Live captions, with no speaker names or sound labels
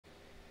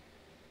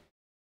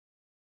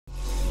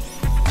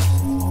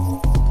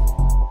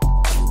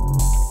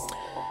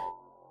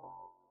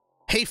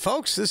Hey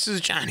folks, this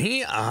is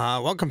Johnny.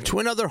 Welcome to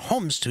another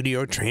home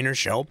studio trainer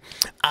show.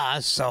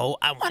 So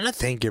I want to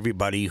thank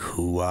everybody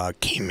who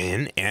came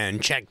in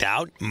and checked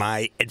out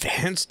my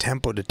advanced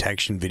tempo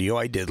detection video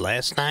I did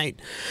last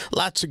night.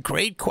 Lots of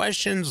great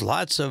questions,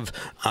 lots of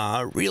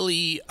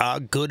really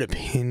good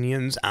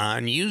opinions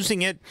on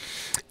using it,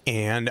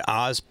 and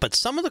but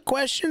some of the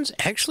questions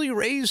actually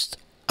raised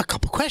a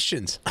couple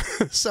questions.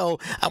 So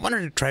I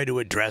wanted to try to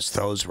address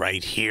those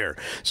right here.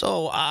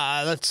 So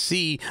let's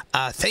see.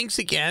 Thanks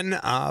again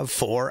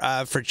for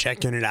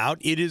checking it out.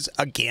 It is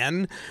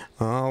again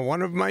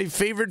one of my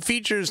favorite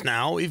features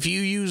now. If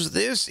you use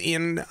this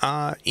in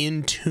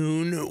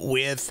tune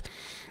with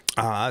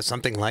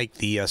something like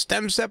the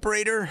stem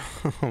separator,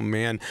 oh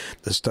man,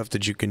 the stuff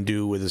that you can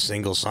do with a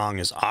single song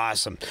is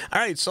awesome. All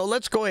right, so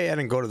let's go ahead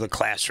and go to the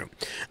classroom.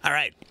 All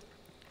right.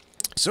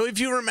 So if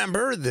you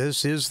remember,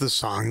 this is the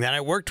song that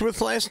I worked with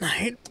last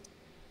night.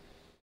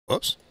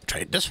 Whoops,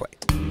 try it this way.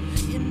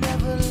 You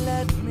never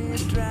let me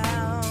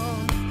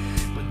drown,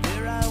 but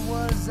there I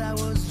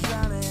was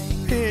drowning.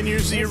 And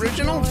here's the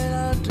original.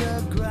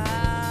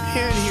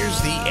 And here's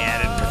the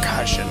added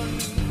percussion.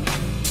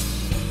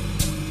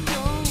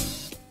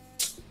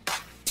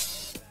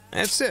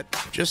 That's it,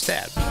 just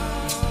that.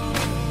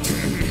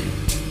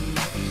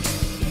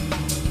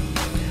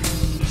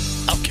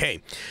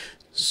 Okay.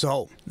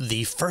 So,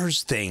 the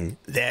first thing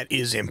that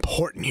is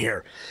important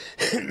here,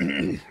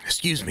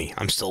 excuse me,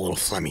 I'm still a little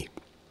phlegmy,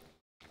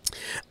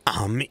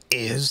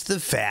 is the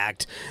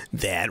fact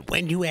that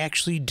when you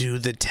actually do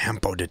the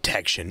tempo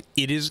detection,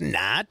 it is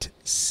not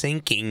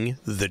syncing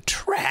the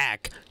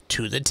track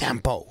to the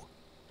tempo.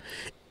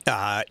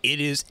 It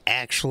is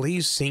actually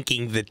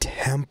syncing the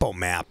tempo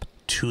map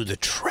to the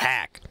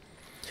track,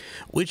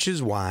 which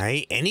is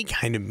why any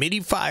kind of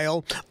MIDI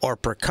file or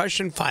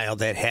percussion file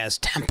that has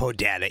tempo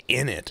data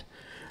in it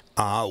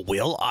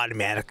will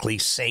automatically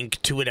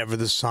sync to whatever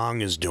the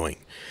song is doing.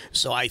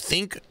 So I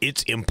think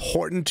it's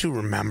important to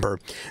remember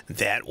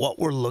that what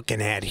we're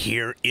looking at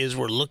here is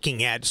we're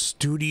looking at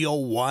Studio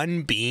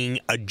One being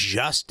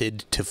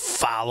adjusted to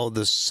follow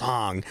the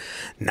song,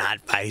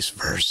 not vice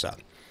versa.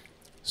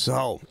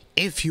 So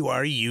if you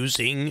are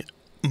using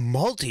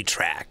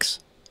multi-tracks,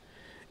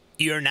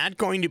 you're not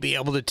going to be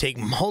able to take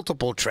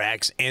multiple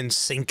tracks and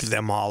sync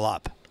them all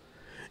up.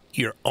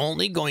 You're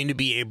only going to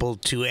be able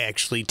to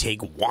actually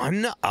take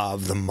one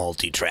of the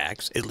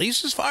multi-tracks, at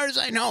least as far as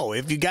I know.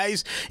 If you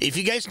guys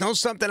know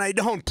something I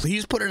don't,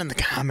 please put it in the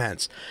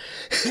comments.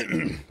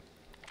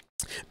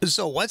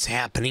 So what's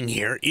happening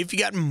here, if you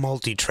got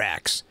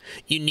multi-tracks,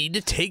 you need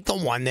to take the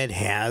one that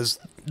has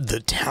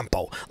the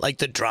tempo, like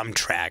the drum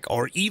track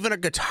or even a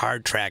guitar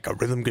track, a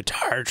rhythm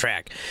guitar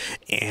track,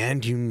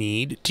 and you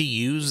need to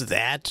use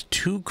that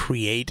to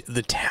create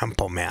the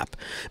tempo map,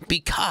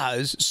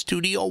 because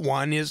Studio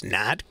One is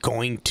not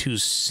going to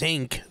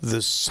sync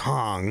the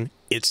song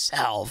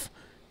itself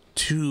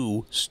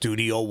to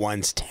Studio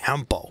One's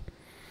tempo.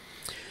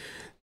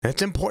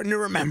 That's important to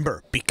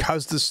remember,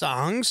 because the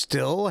song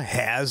still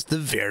has the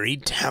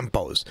varied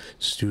tempos.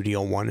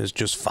 Studio One is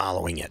just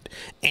following it.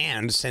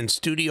 And since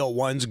Studio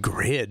One's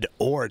grid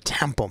or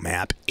tempo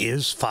map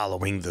is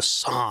following the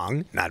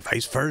song, not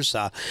vice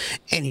versa,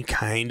 any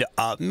kind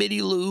of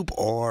MIDI loop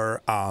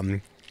or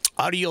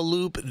audio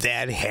loop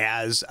that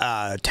has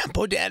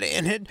tempo data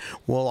in it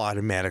will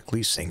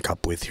automatically sync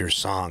up with your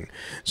song.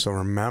 So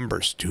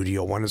remember,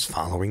 Studio One is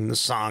following the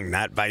song,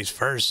 not vice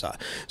versa.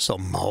 So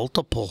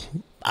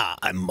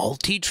a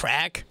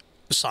multi-track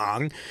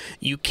song,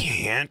 you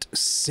can't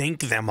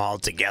sync them all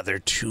together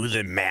to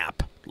the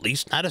map. At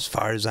least not as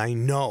far as I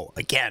know.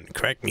 Again,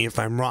 correct me if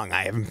I'm wrong.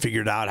 I haven't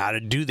figured out how to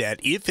do that,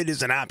 if it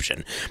is an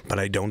option, but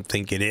I don't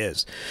think it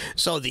is.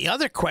 So the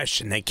other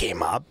question that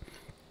came up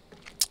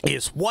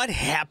is, what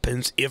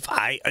happens if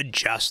I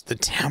adjust the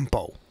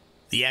tempo,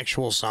 the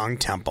actual song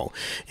tempo?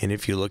 And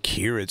if you look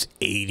here, it's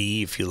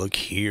 80. If you look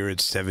here,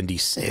 it's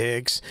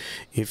 76.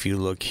 If you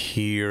look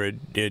here,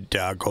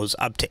 it goes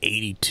up to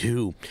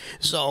 82.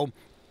 So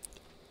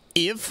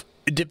if,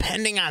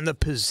 depending on the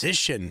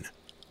position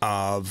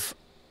of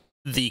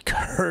the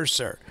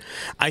cursor,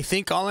 I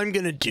think all I'm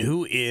going to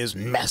do is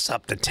mess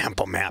up the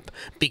tempo map,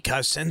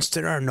 because since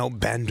there are no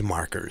bend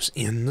markers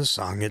in the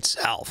song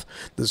itself,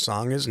 the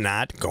song is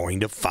not going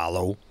to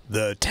follow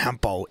the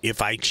tempo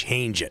if I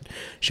change it.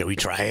 Shall we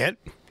try it?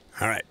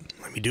 All right,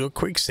 let me do a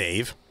quick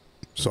save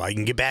so I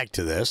can get back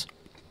to this.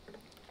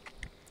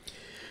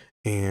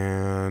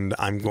 And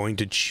I'm going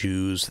to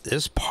choose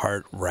this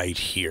part right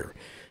here.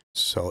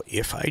 So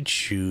if I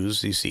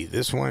choose, you see,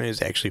 this one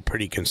is actually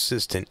pretty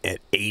consistent at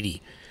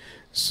 80.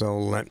 So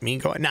let me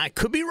go. Now, I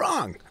could be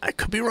wrong. I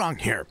could be wrong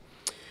here.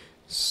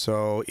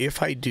 So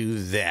if I do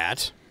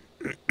that,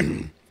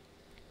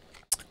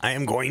 I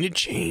am going to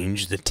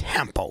change the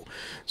tempo.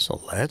 So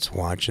let's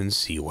watch and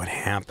see what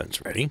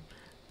happens. Ready?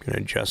 I'm going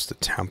to adjust the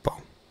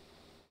tempo.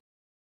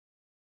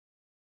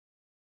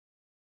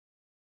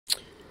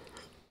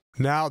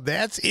 Now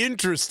that's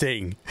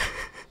interesting.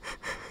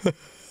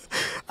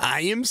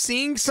 I am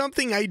seeing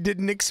something I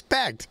didn't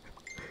expect.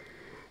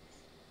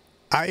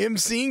 I am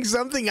seeing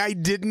something I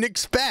didn't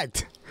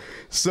expect.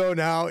 So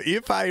now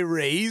if I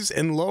raise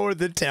and lower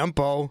the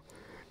tempo,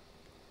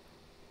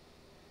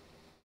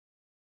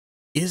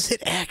 is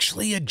it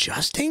actually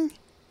adjusting?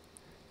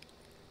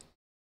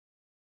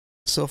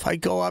 So if I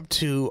go up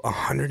to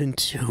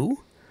 102,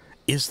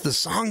 is the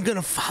song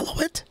gonna follow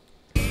it?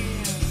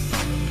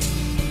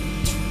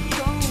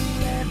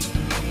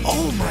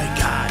 Oh my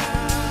God.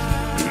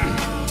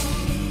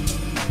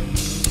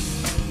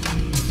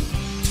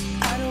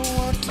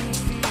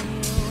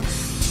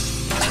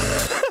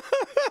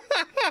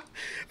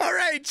 All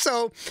right,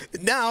 so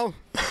now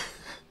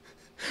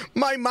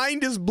my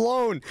mind is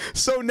blown.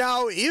 So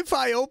now if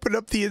I open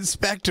up the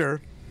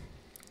inspector,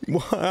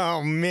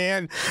 oh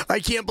man, I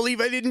can't believe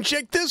I didn't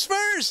check this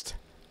first.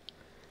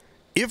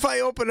 If I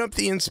open up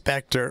the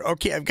inspector,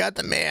 okay, I've got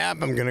the map.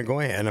 I'm going to go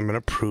ahead. I'm going to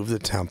approve the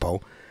tempo.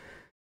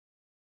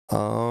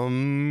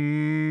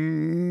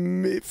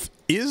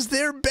 Is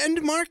there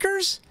bend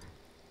markers?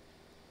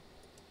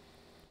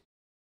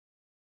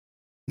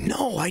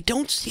 No, I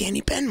don't see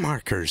any bend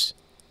markers.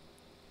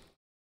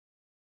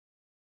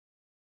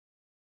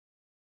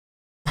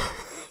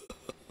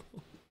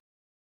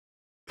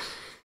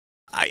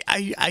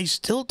 I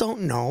still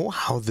don't know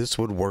how this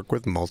would work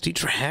with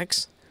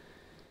multi-tracks.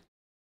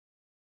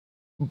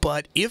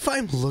 But if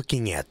I'm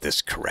looking at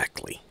this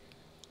correctly,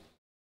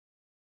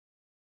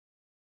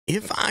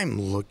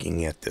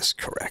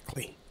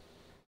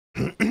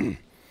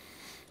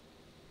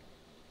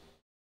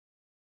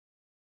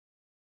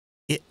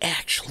 it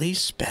actually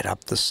sped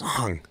up the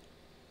song.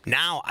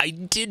 Now, I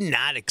did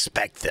not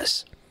expect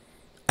this.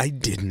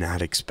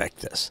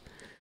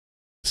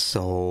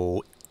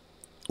 So,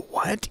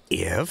 what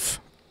if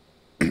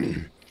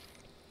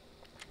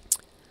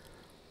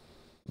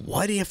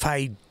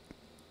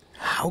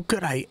how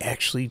could I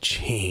actually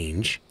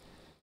change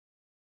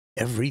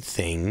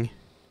everything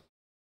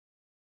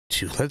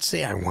to, let's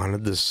say I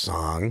wanted this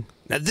song.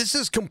 Now, this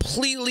is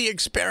completely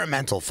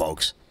experimental,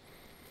 folks.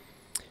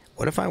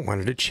 What if I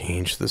wanted to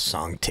change the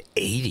song to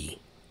 80?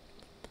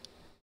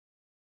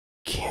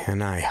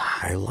 Can I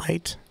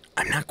highlight?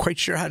 I'm not quite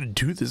sure how to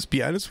do this,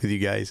 be honest with you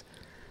guys.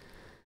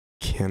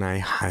 Can I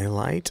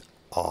highlight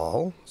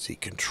all? See,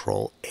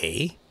 Control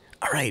A.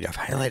 All right, I've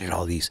highlighted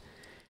all these.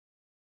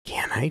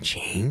 Can I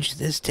change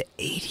this to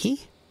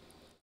 80?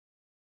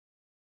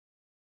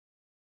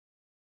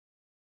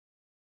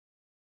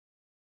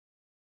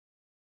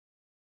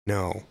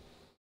 No.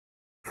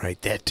 All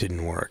right, that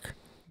didn't work.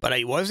 But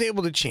I was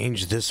able to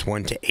change this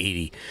one to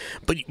 80.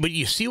 But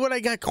you see what I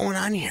got going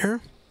on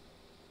here?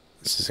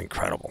 This is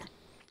incredible.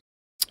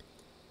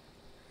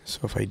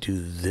 So if I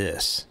do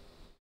this,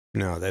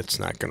 no, that's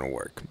not going to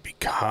work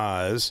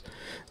because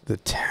the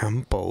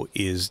tempo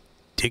is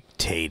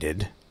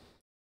dictated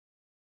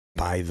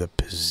by the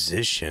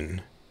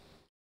position.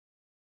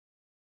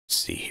 Let's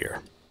see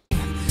here.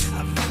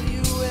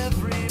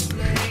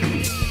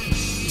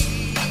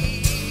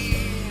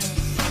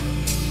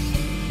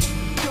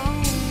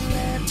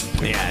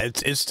 Yeah,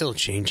 it's still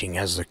changing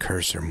as the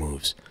cursor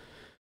moves.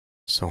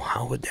 So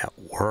how would that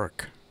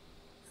work?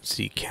 Let's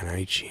see, can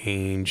I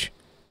change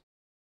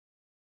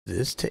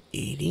this to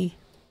 80?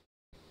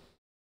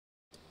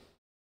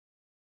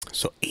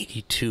 So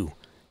 82.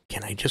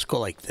 Can I just go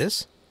like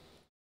this?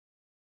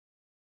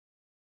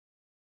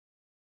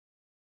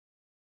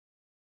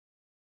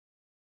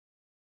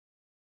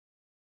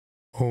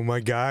 Oh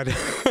my God. No,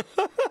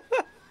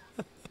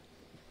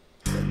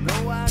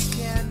 I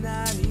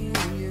cannot hear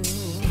you.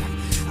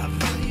 I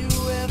feel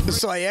you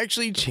so I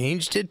actually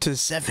changed it to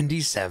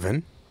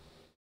 77.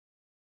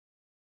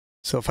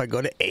 So if I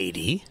go to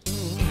 80.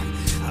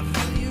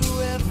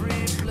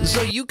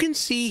 So you can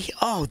see,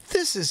 oh,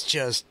 this is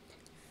just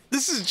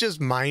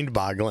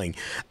mind-boggling.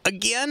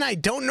 Again, I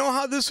don't know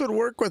how this would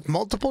work with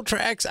multiple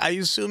tracks. I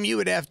assume you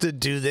would have to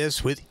do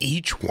this with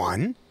each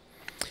one.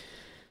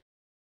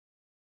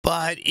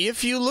 But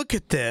if you look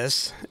at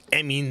this,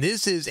 I mean,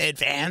 this is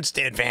advanced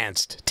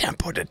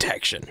tempo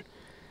detection.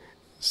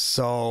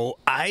 So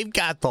I've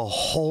got the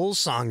whole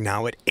song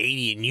now at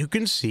 80, and you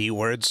can see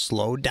where it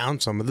slowed down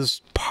some of the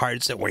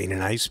parts that Wayne,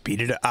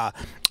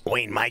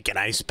 Mike, and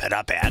I sped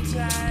up at.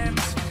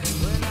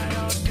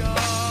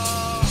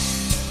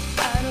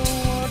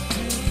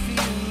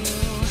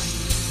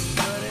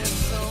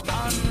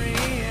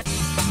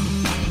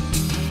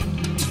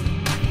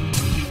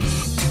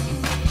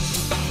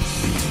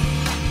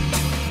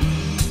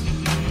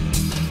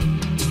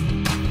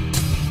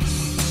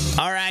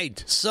 All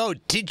right, so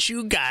did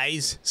you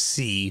guys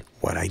see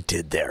what I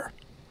did there?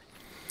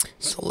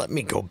 So let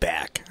me go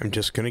back. I'm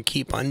just going to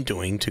keep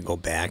undoing to go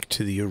back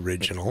to the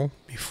original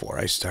before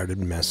I started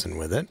messing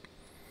with it.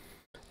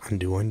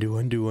 Undo, undo,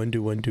 undo,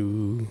 undo,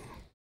 undo.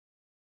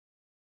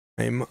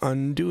 I'm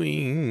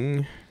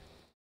undoing.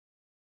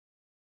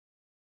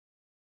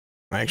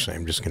 Actually,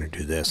 I'm just going to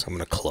do this. I'm going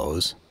to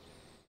close.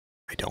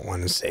 I don't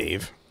want to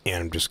save,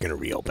 and I'm just going to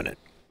reopen it.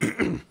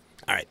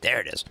 All right,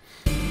 there it is.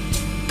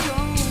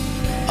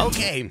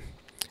 Okay,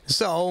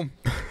 so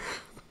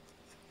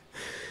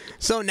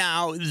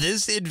now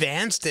this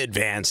advanced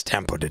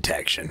tempo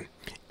detection,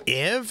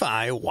 if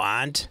I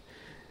want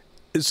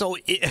So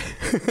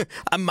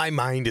my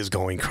mind is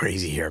going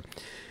crazy here.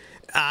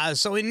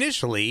 So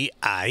initially,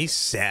 I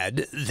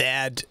said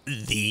that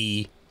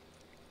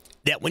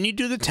when you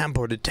do the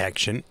tempo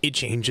detection, it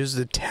changes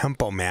the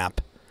tempo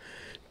map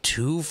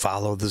to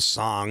follow the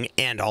song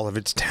and all of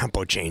its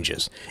tempo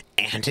changes.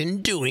 And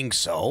in doing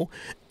so,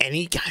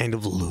 any kind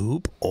of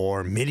loop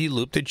or MIDI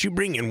loop that you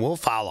bring in will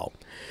follow.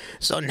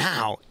 So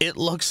now it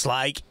looks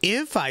like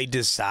if I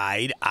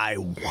decide I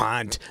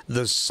want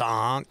the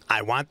song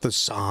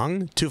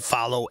to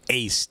follow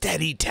a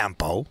steady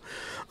tempo,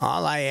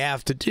 all I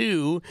have to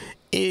do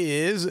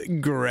is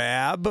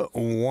grab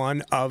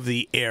one of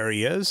the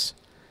areas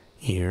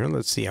here.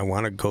 Let's see, I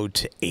want to go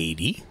to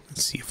 80.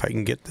 Let's see if I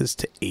can get this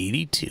to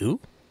 82.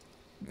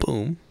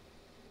 Boom.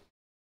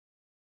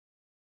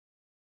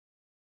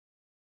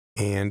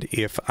 And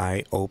if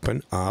I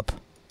open up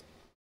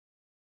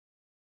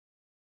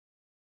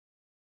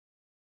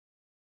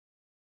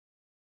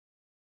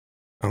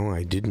oh,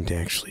 I didn't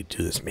actually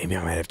do this. Maybe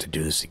I might have to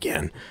do this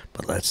again.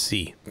 But let's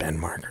see. Bend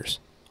markers.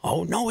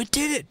 Oh, no, it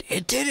did it.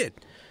 It did it.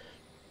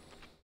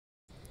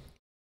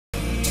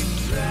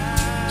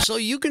 So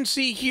you can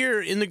see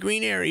here in the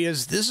green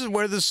areas, this is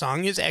where the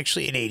song is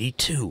actually at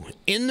 82.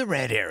 In the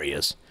red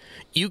areas,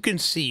 you can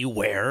see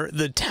where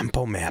the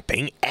tempo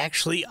mapping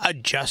actually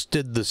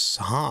adjusted the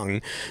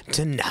song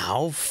to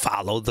now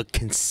follow the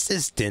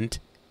consistent,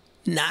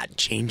 not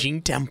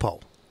changing tempo.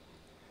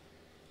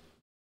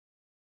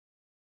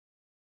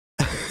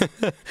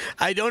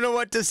 I don't know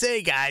what to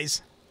say,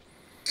 guys.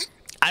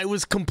 I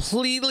was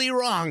completely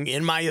wrong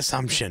in my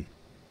assumption.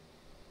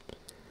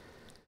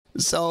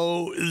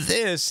 So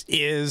this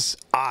is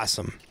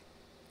awesome.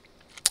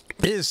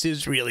 This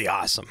is really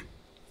awesome.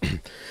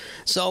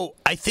 So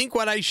I think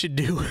what I should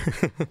do,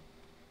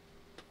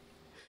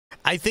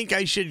 I think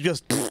I should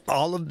just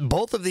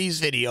both of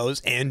these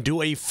videos and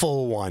do a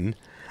full one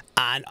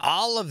on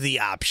all of the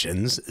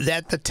options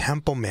that the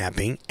tempo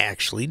mapping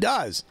actually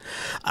does.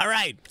 All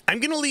right, I'm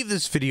going to leave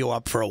this video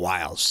up for a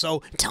while,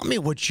 so tell me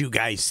what you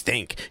guys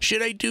think.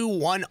 Should I do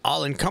one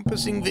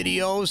all-encompassing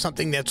video,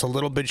 something that's a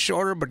little bit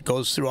shorter but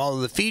goes through all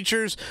of the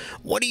features?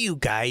 What do you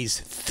guys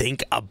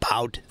think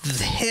about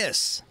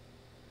this?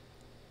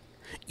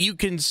 You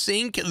can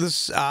sync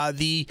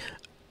the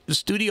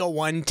Studio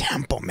One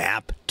tempo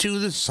map to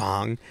the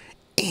song,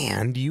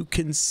 and you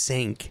can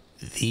sync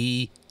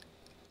the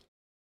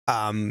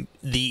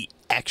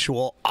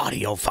actual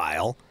audio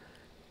file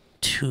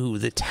to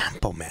the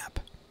tempo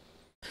map.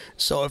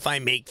 So if I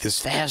make this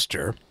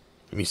faster,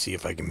 let me see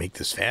if I can make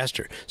this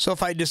faster. So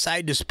if I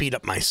decide to speed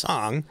up my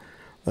song,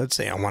 let's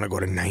say I want to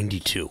go to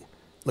 92.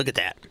 Look at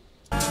that.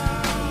 I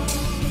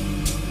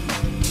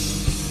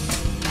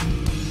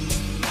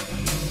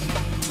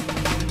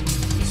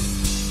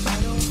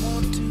don't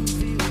want to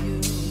feel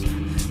you.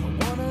 I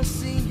want to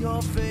see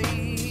your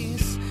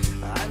face.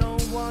 I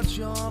don't want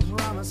your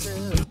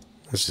promises.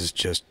 This is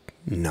just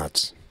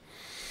nuts.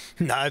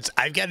 Nuts.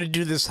 I've got to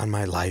do this on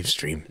my live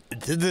stream.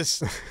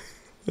 This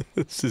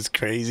is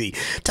crazy.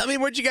 Tell me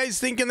what you guys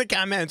think in the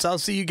comments. I'll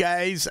see you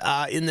guys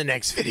in the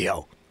next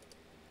video.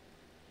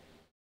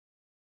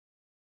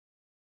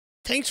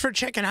 Thanks for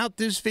checking out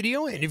this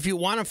video, and if you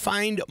want to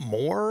find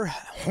more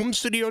home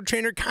studio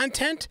trainer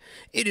content,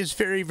 it is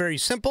very, very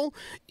simple.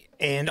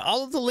 And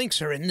all of the links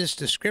are in this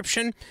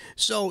description.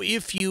 So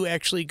if you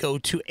actually go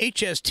to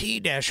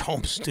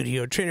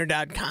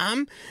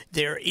hst-homestudiotrainer.com,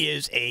 there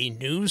is a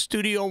new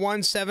Studio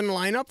One 7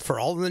 lineup for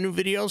all of the new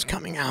videos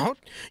coming out.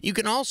 You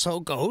can also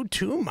go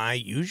to my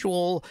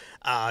usual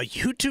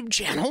YouTube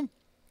channel,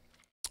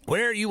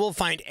 where you will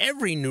find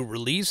every new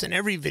release and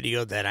every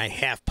video that I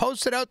have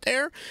posted out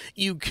there.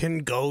 You can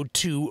go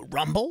to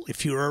Rumble.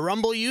 If you're a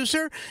Rumble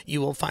user, you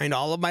will find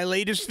all of my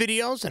latest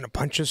videos and a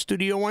bunch of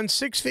Studio One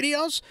 6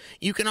 videos.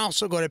 You can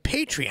also go to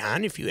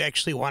Patreon if you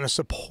actually want to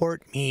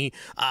support me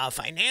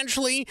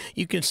financially.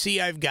 You can see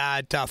I've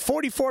got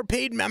 44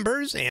 paid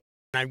members, and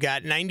I've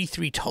got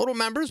 93 total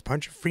members, a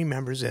bunch of free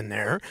members in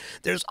there.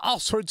 There's all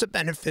sorts of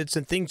benefits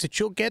and things that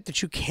you'll get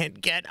that you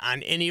can't get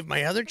on any of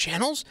my other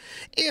channels.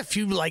 If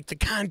you like the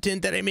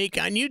content that I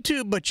make on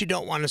YouTube, but you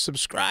don't want to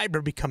subscribe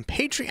or become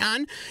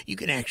Patreon, you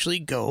can actually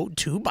go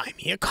to Buy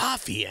Me a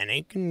Coffee, and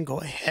you can go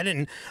ahead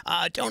and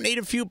donate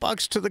a few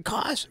bucks to the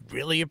cause.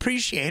 Really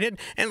appreciate it.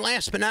 And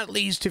last but not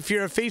least, if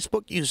you're a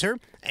Facebook user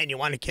and you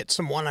want to get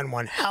some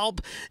one-on-one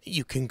help,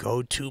 you can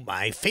go to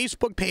my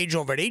Facebook page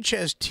over at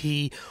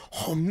HST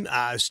Home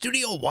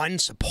Studio One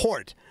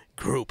Support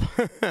group.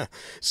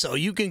 So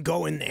you can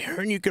go in there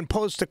and you can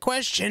post a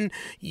question.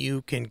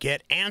 You can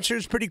get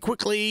answers pretty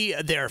quickly.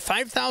 There are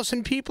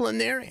 5,000 people in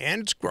there,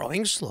 and it's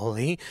growing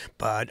slowly,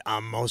 but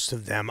most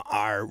of them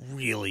are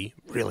really,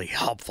 really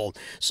helpful.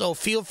 So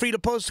feel free to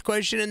post a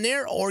question in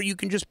there, or you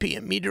can just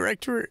PM me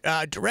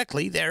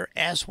directly there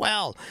as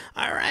well.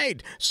 All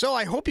right. So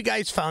I hope you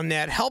guys found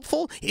that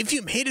helpful. If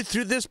you made it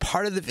through this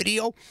part of the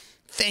video,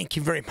 thank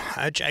you very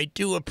much. I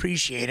do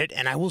appreciate it,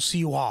 and I will see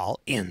you all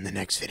in the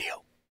next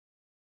video.